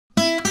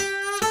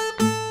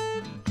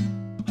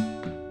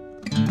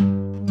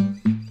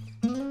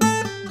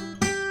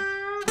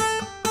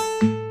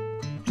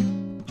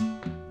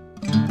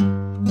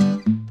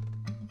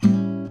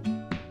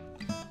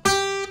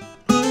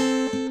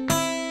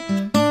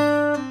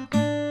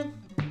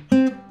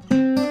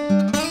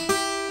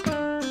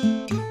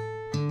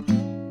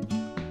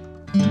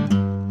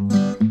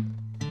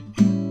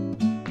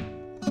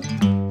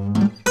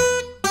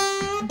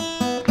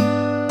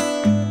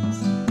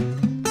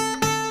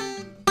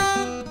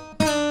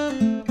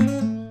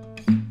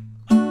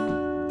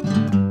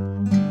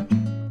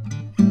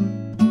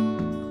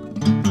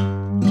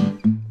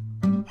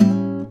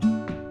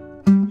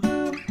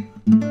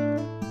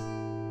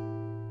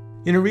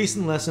In a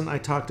recent lesson, I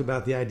talked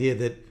about the idea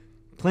that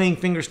playing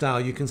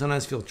fingerstyle, you can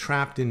sometimes feel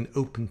trapped in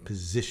open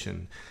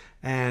position.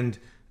 And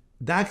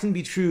that can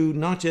be true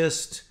not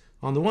just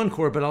on the 1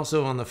 chord, but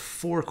also on the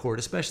 4 chord,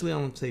 especially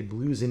on, say,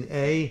 blues in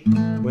A,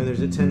 when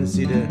there's a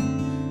tendency to,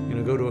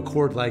 go to a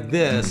chord like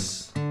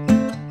this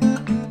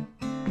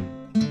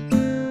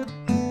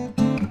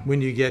when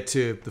you get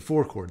to the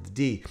 4 chord, the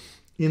D.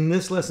 In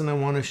this lesson, I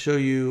want to show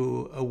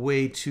you a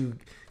way to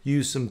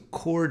use some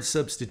chord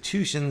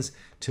substitutions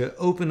to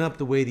open up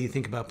the way that you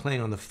think about playing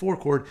on the 4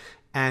 chord,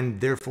 and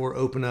therefore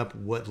open up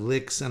what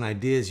licks and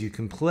ideas you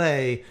can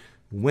play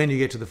when you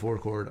get to the 4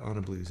 chord on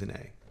a blues in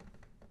A.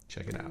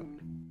 Check it out.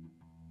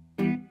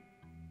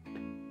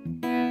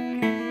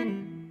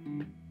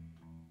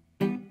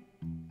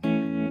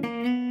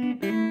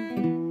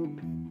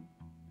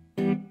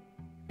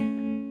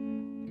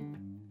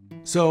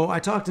 So I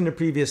talked in a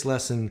previous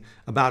lesson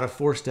about a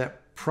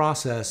 4-step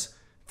process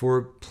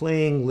for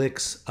playing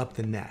licks up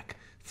the neck.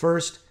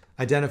 First,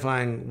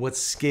 identifying what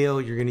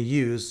scale you're going to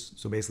use,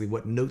 so basically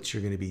what notes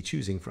you're going to be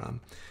choosing from.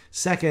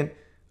 Second,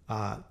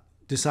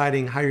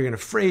 deciding how you're going to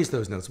phrase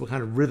those notes, what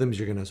kind of rhythms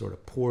you're going to sort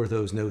of pour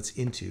those notes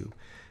into.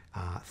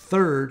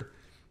 Third,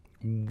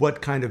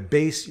 what kind of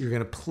bass you're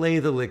going to play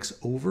the licks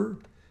over.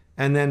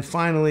 And then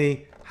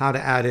finally, how to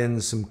add in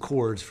some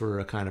chords for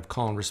a kind of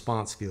call and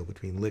response feel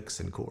between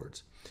licks and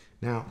chords.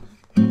 Now,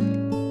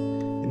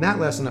 in that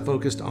lesson, I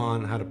focused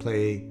on how to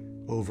play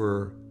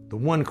over the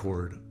 1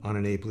 chord on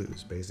an A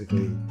blues,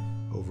 basically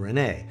over an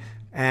A.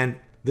 And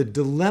the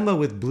dilemma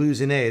with blues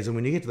in A is that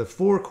when you get to the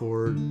 4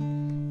 chord,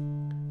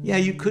 yeah,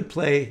 you could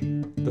play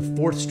the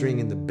 4th string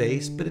in the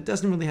bass, but it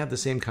doesn't really have the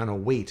same kind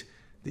of weight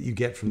that you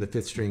get from the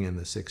 5th string and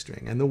the 6th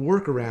string. And the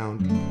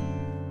workaround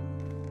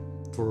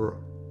for,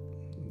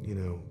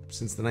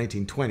 since the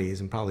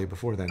 1920s and probably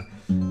before then,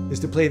 is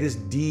to play this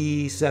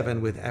D7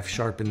 with F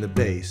sharp in the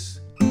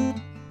bass.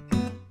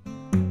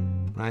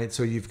 Right?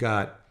 So you've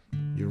got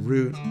your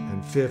root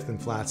and 5th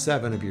and flat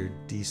 7 of your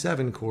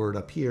D7 chord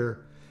up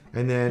here,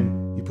 and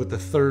then you put the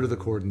 3rd of the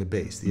chord in the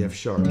bass, the F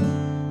sharp.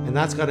 And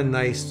that's got a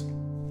nice,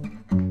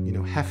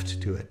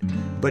 heft to it.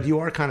 But you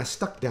are kind of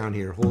stuck down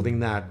here holding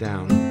that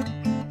down.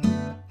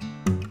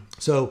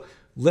 So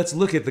let's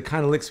look at the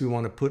kind of licks we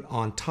want to put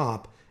on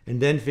top and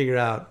then figure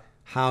out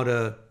how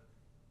to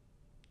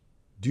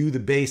do the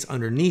bass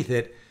underneath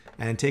it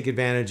and take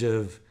advantage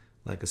of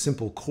like a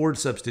simple chord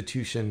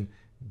substitution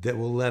that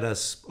will let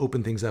us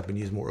open things up and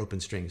use more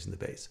open strings in the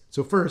bass.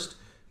 So first,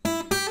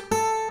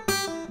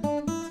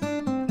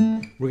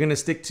 we're going to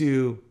stick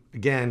to,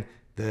 again,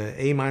 the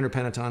A minor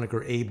pentatonic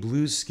or A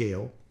blues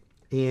scale,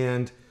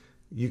 and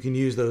you can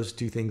use those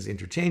two things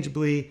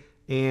interchangeably,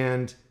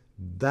 and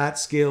that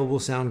scale will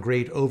sound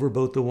great over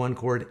both the 1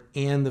 chord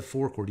and the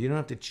 4 chord. You don't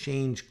have to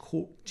change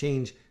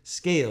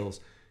scales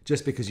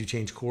just because you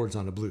change chords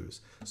on a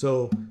blues.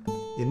 So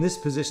in this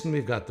position,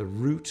 we've got the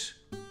root,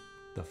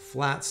 the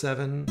flat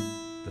 7,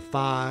 the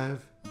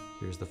 5,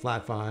 here's the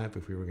flat 5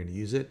 if we were going to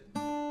use it,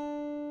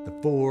 the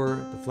 4,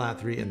 the flat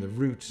 3, and the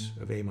root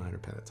of A minor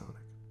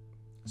pentatonic.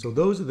 So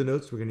those are the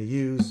notes we're going to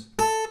use.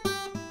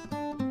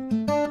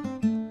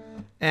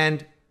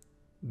 And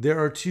there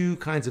are 2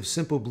 kinds of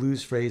simple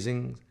blues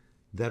phrasing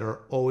that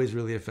are always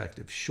really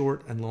effective: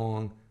 short and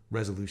long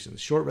resolutions.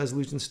 Short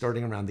resolutions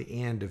starting around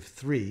the and of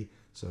 3.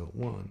 So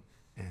 1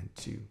 and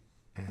 2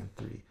 and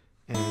 3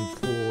 and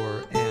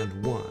 4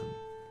 and 1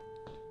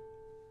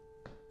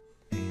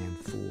 and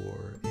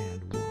 4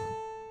 and 1.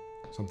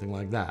 Something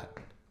like that.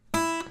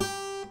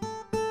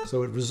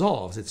 So it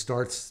resolves. It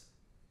starts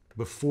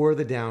before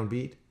the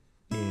downbeat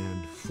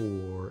and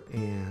 4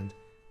 and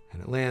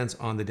it lands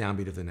on the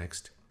downbeat of the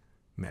next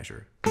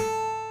measure.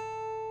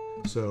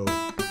 So,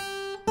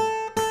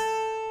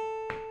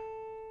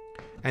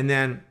 and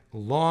then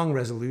long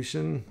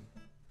resolution.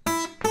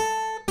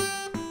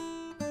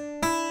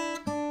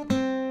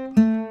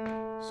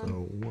 So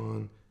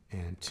 1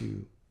 and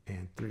 2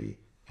 and 3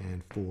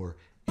 and 4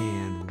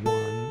 and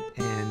 1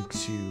 and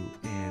 2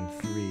 and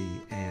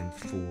 3 and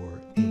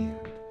 4 and.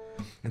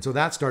 And so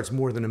that starts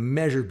more than a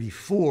measure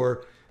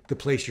before the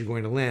place you're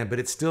going to land, but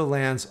it still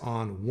lands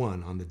on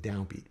 1 on the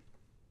downbeat.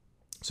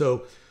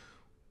 So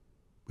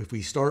if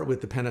we start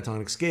with the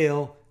pentatonic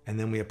scale and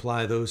then we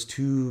apply those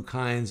 2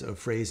 kinds of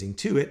phrasing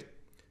to it,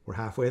 we're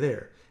halfway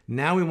there.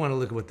 Now we want to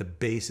look at what the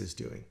bass is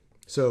doing.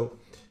 So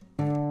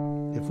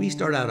if we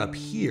start out up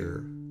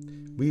here,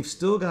 we've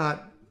still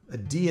got a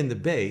D in the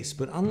bass,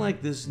 but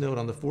unlike this note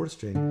on the 4th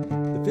string,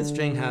 the 5th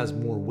string has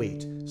more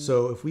weight.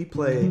 So if we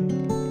play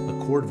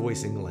a chord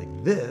voicing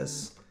like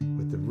this,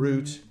 with the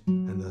root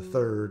and the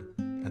 3rd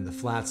and the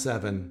flat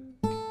 7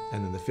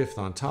 and then the 5th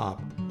on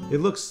top, it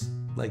looks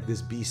like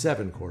this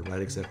B7 chord,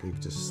 right? Except we've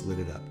just slid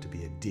it up to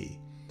be a D.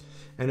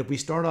 And if we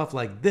start off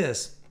like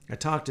this, I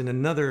talked in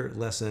another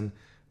lesson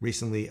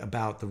recently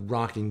about the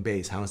rocking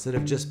bass, how instead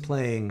of just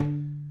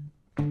playing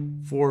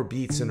 4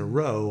 beats in a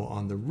row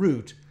on the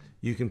root,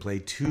 you can play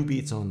 2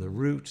 beats on the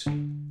root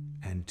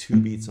and 2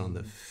 beats on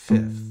the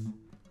 5th.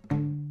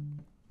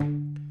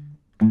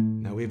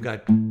 Now we've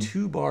got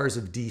 2 bars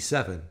of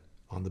D7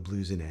 on the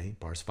blues in A,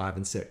 bars 5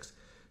 and 6.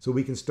 So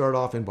we can start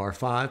off in bar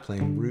 5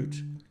 playing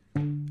root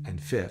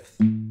and 5th,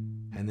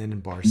 and then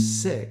in bar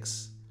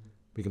 6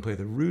 we can play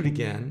the root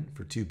again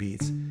for 2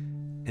 beats,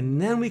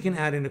 and then we can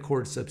add in a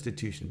chord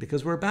substitution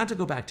because we're about to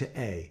go back to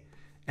A.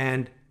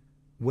 And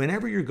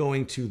whenever you're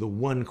going to the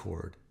 1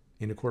 chord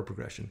in a chord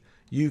progression,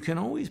 you can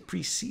always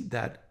precede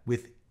that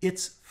with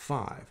its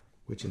 5,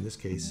 which in this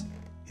case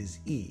is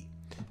E.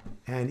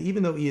 And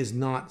even though E is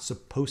not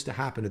supposed to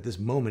happen at this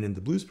moment in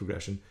the blues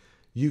progression,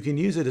 you can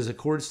use it as a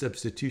chord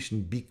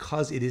substitution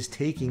because it is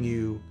taking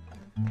you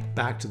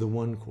back to the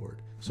 1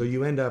 chord. So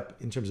you end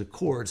up, in terms of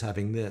chords,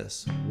 having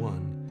this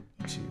 1,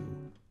 2,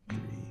 3,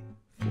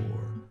 4,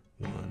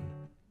 1,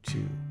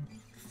 2,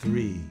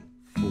 3,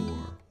 4,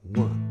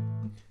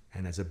 1.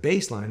 And as a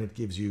bass line, it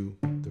gives you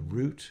the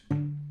root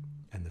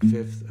and the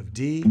 5th of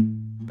D,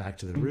 back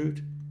to the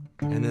root,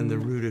 and then the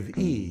root of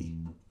E,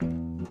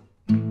 and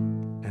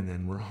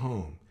then we're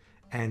home.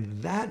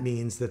 And that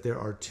means that there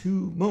are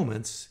 2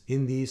 moments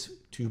in these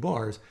 2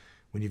 bars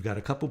when you've got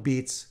a couple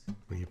beats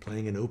where you're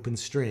playing an open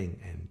string,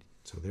 and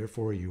so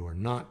therefore you are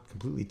not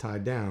completely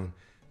tied down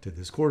to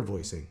this chord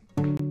voicing.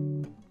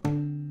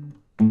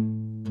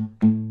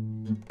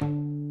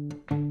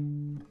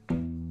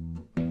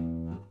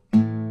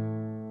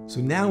 So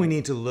now we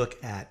need to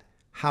look at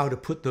how to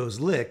put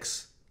those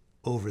licks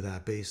over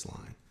that bass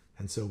line.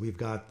 And so we've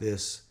got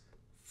this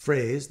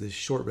phrase, this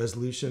short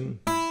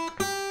resolution,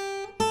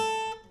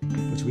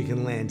 which we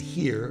can land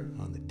here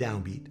on the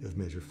downbeat of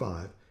measure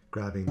 5,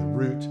 grabbing the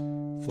root,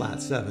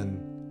 flat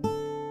 7,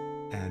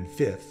 and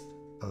 5th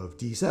of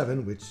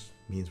D7, which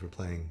means we're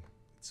playing,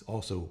 it's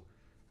also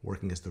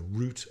working as the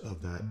root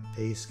of that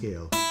A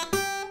scale.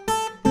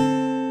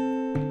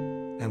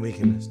 And we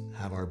can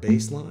have our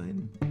bass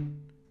line,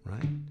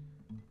 right?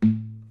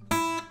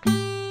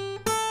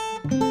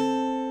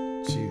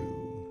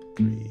 2,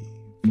 3,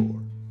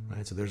 4,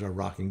 right? So there's our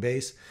rocking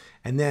bass.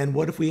 And then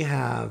what if we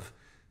have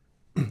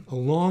a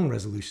long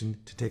resolution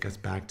to take us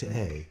back to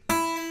A?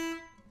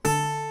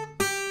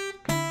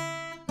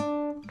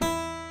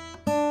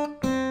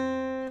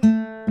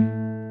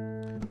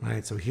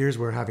 Right, so here's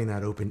where having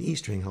that open E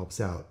string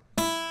helps out.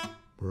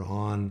 We're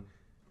on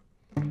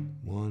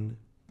 1,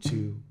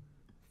 2,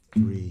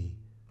 3,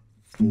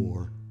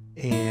 4,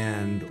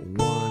 and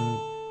 1,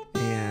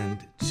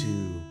 and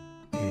 2,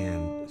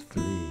 and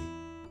 3,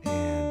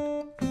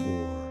 and 4,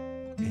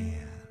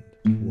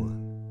 and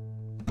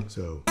 1.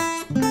 So,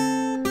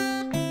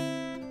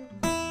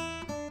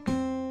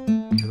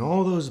 and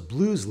all those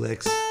blues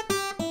licks,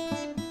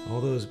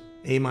 all those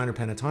A minor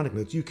pentatonic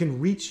notes, you can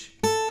reach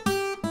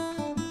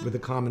with a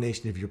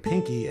combination of your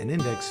pinky and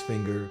index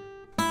finger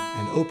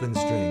and open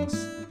strings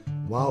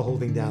while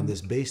holding down this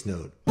bass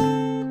note.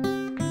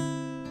 And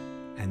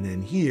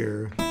then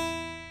here,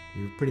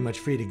 you're pretty much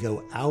free to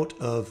go out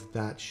of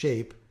that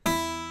shape,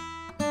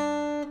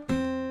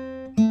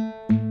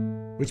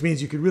 which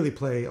means you could really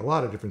play a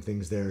lot of different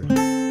things there.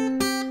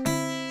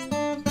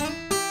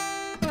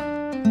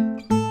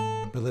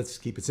 But let's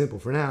keep it simple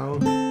for now.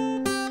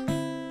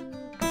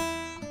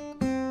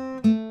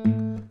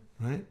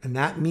 Right? And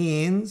that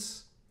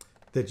means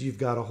that you've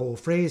got a whole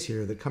phrase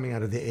here that coming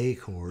out of the A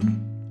chord,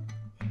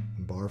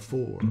 bar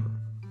 4.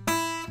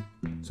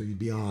 So you'd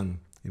be on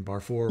in bar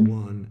 4,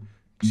 1,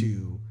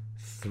 2,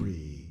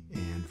 3,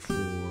 and 4,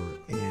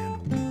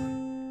 and 1.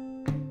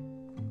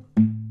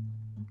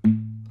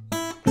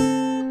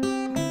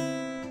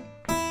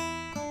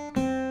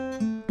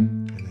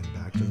 And then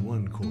back to the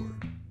 1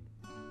 chord.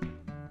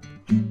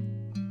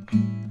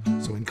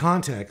 So in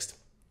context,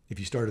 if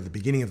you start at the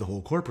beginning of the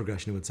whole chord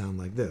progression, it would sound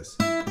like this.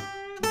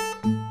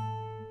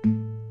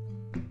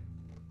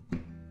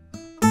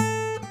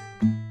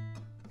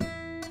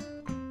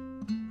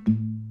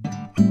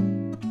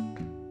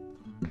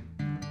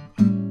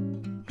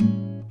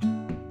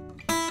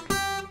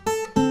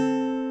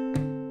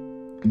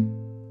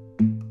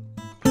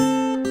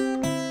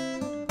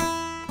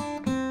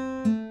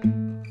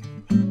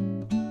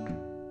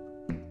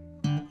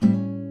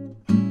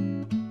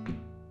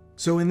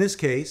 So in this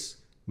case,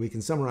 we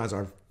can summarize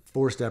our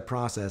 4-step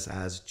process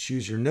as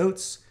choose your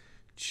notes,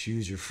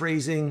 choose your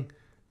phrasing,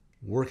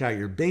 work out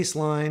your bass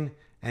line,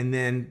 and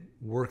then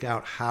work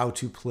out how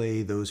to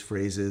play those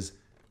phrases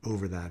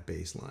over that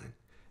bass line.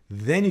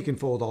 Then you can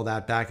fold all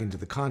that back into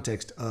the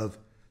context of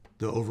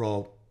the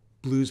overall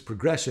blues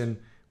progression,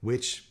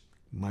 which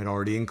might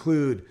already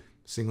include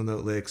single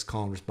note licks,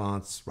 call and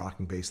response,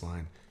 rocking bass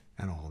line,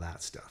 and all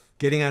that stuff.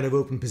 Getting out of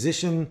open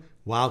position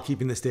while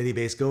keeping the steady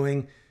bass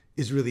going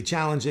is really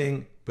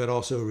challenging, but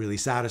also really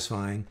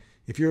satisfying.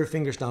 If you're a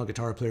fingerstyle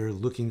guitar player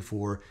looking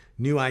for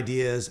new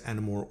ideas and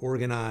a more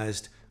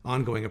organized,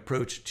 ongoing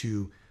approach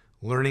to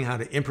learning how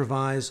to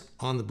improvise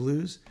on the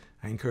blues,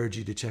 I encourage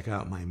you to check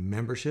out my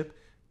membership,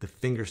 the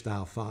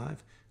Fingerstyle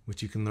 5,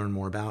 which you can learn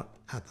more about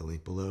at the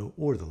link below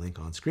or the link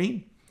on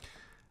screen.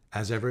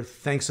 As ever,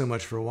 thanks so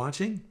much for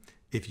watching.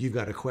 If you've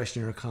got a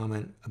question or a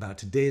comment about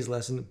today's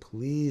lesson,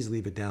 please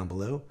leave it down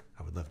below.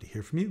 I would love to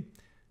hear from you,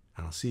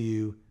 and I'll see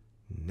you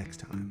next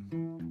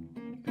time.